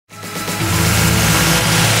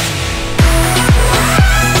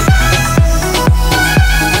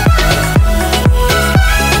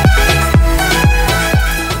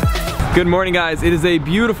Good morning, guys. It is a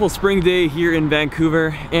beautiful spring day here in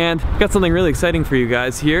Vancouver, and I've got something really exciting for you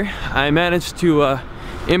guys here. I managed to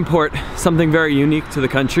import something very unique to the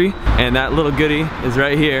country, and that little goodie is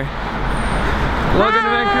right here. Welcome to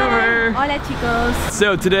Vancouver! Hola, chicos.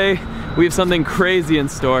 So today we have something crazy in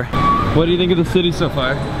store. What do you think of the city so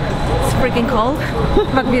far? It's freaking cold,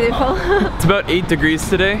 but beautiful. It's about 8 degrees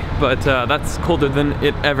today, but that's colder than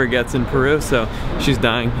it ever gets in Peru, so she's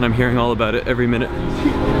dying, and I'm hearing all about it every minute.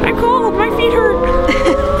 I'm cold, my feet hurt!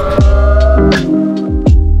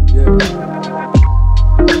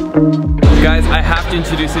 Guys, I have to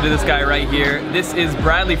introduce you to this guy right here. This is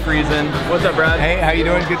Bradley Friesen. What's up, Brad? Hey, how you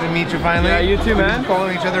doing? Good to meet you finally. Yeah, you too, man. We've been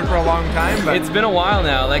following each other for a long time, but... It's been a while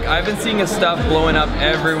now. Like, I've been seeing his stuff blowing up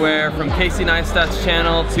everywhere, from Casey Neistat's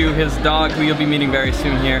channel to his dog, who you'll be meeting very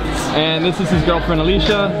soon here. And this is his girlfriend,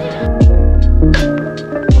 Alicia.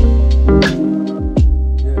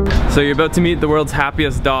 So you're about to meet the world's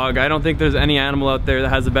happiest dog. I don't think there's any animal out there that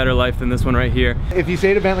has a better life than this one right here. If you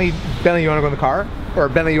say to Bentley, Bentley, you want to go in the car? Or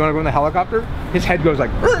Bentley, you want to go in the helicopter? His head goes like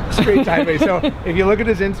straight sideways. So if you look at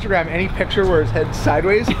his Instagram, any picture where his head's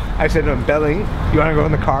sideways, I said to him, Bentley, you want to go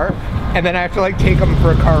in the car? And then I have to like take him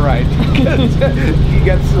for a car ride. He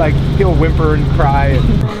gets like, he'll whimper and cry. And...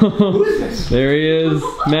 Who is this? There he is,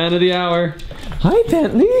 man of the hour. Hi,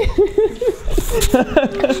 Bentley.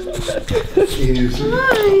 He's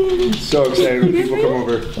so excited when people come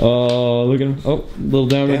over. Oh, look at him. Oh, little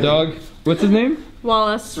downward dog. What's his name?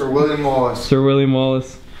 Wallace. Sir William Wallace. Sir William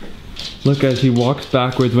Wallace. Look, as he walks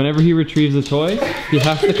backwards. Whenever he retrieves a toy, he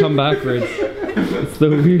has to come backwards. It's the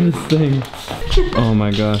weirdest thing. Oh my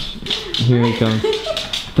gosh. Here he comes.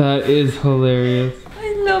 That is hilarious.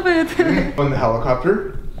 I love it. On the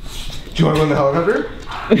helicopter? Do you want to go in the helicopter?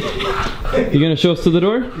 You gonna show us to the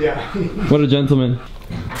door? Yeah. What a gentleman.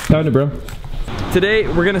 Found it, bro. Today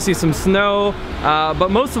we're gonna see some snow,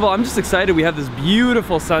 but most of all I'm just excited. We have this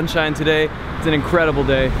beautiful sunshine today. It's an incredible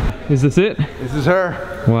day. Is this it? This is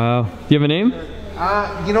her. Wow. Do you have a name?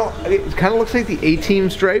 You know, it kind of looks like the A-Team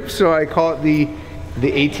stripes, so I call it the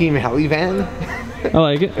A-Team Heli van. I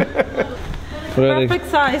like it. Perfect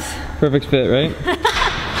size. Perfect fit, right?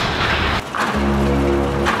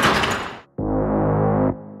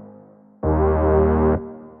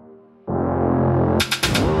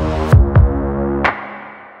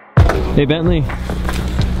 Hey Bentley,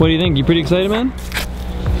 what do you think? You pretty excited, man?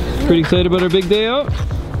 Pretty excited about our big day out?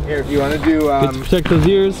 Here, if you want to do... Good to protect those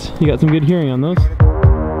ears. You got some good hearing on those.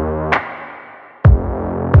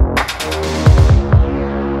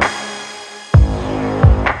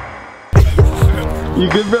 You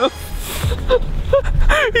good, bro?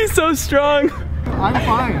 He's so strong. I'm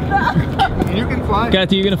fine. You can fly.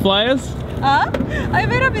 Kathy, you gonna fly us? I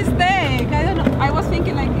made a mistake. I don't know. I was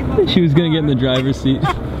thinking like it was... She was gonna get in the driver's seat.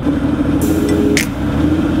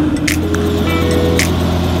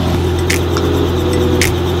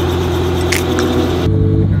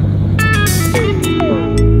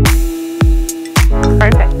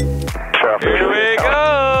 Here we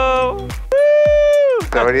go! Woo!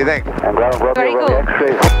 So what do you think? Very cool.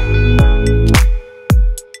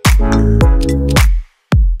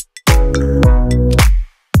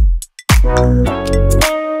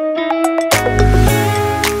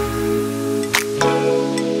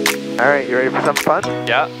 All right, you ready for some fun?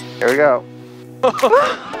 Yeah. Here we go.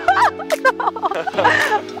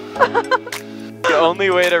 The only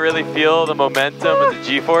way to really feel the momentum and the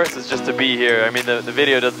G-force is just to be here. I mean, the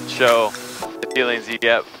video doesn't show the feelings you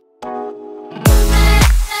get.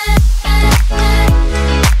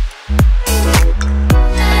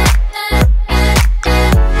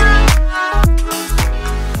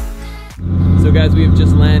 So guys, we have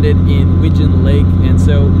just landed in Widgeon Lake, and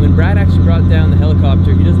so when Brad actually brought down the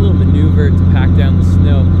helicopter, he does a little maneuver to pack down the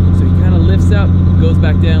snow. So he kind of lifts up, goes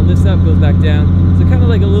back down, lifts up, goes back down. So kind of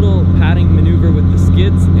like a little patting maneuver with the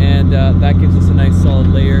skids, and that gives us a nice solid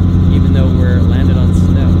layer, even though we're landed on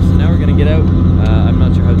snow. So now we're gonna get out. I'm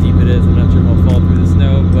not sure how deep it is, I'm not sure if I'll fall through the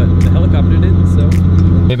snow, but the helicopter did, so.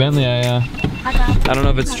 Hey Bentley, I don't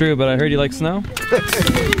know if it's true, but I heard you like snow.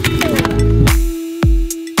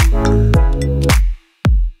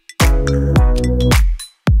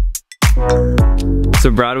 So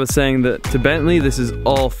Brad was saying that to Bentley, this is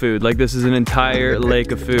all food. Like, this is an entire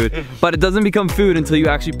lake of food. But it doesn't become food until you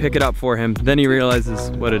actually pick it up for him. Then he realizes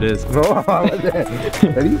what it is. Ready?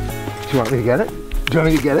 Do you want me to get it? Do you want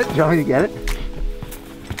me to get it? Do you want me to get it?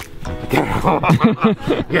 Get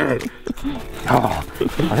it. Oh,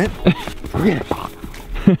 want it? Get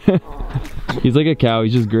it. He's like a cow,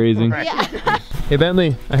 he's just grazing. Yeah. Hey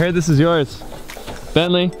Bentley, I heard this is yours.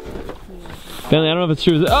 Bentley. Bentley, I don't know if it's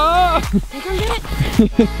true. Oh! You can get it.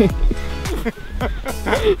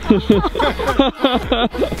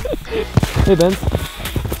 Hey, Ben.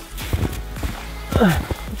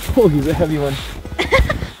 Oh, he's a heavy one.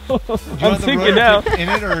 I'm sinking now. In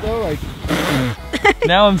it or like?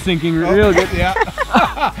 Now I'm sinking real good. Yeah.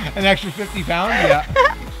 An extra 50 pounds. Yeah.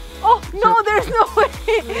 Oh no, there's no way.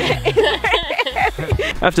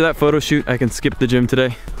 After that photo shoot, I can skip the gym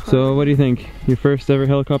today. So what do you think? Your first ever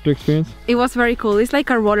helicopter experience? It was very cool. It's like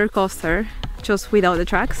a roller coaster, just without the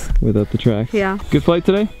tracks. Without the tracks. Yeah. Good flight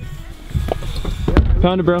today?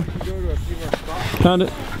 Pound it, bro. Pound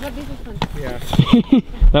it. Yeah.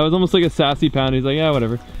 That was almost like a sassy pound. He's like, yeah,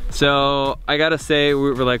 whatever. So I gotta say,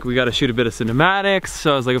 we were like, we gotta shoot a bit of cinematics.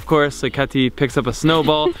 So I was like, of course. Like Kati picks up a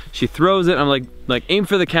snowball, she throws it. I'm like aim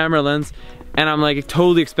for the camera lens, and I'm like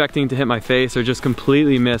totally expecting to hit my face or just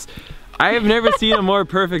completely miss. I have never seen a more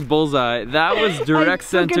perfect bullseye. That was direct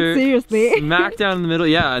center, seriously. smack down in the middle.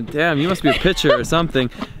 Yeah, damn, you must be a pitcher or something.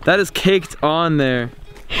 That is caked on there.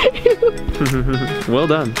 Well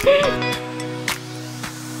done.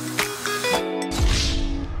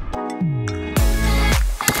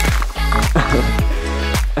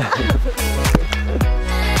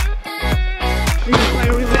 This is my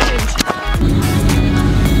revenge.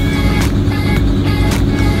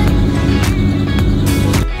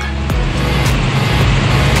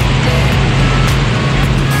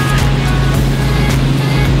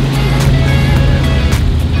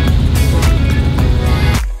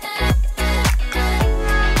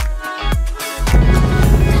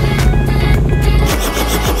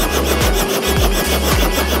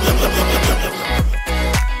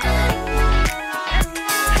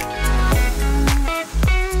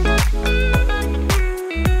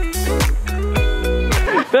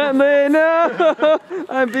 Bentley, no!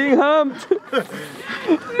 I'm being humped.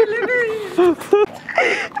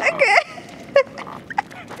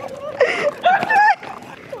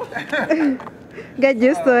 Get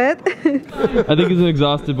used to it. I think he's an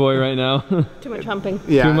exhausted boy right now. Too much humping.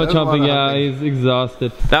 Yeah. Too much humping, yeah, he's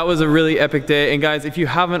exhausted. That was a really epic day, and guys, if you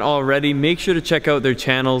haven't already, make sure to check out their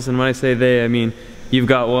channels, and when I say they, I mean you've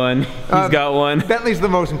got one, he's got one. Bentley's the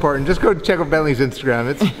most important. Just go check out Bentley's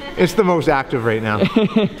Instagram. It's the most active right now.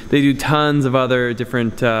 They do tons of other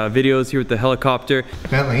different videos here with the helicopter.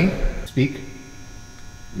 Bentley, speak.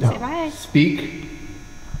 No. Say bye. Speak.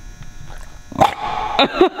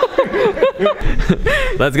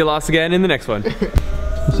 Let's get lost again in the next one.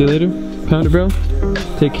 See you later. Pound it, bro.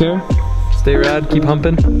 Take care. Stay rad. Keep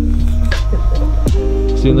humping.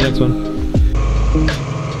 See you in the next one.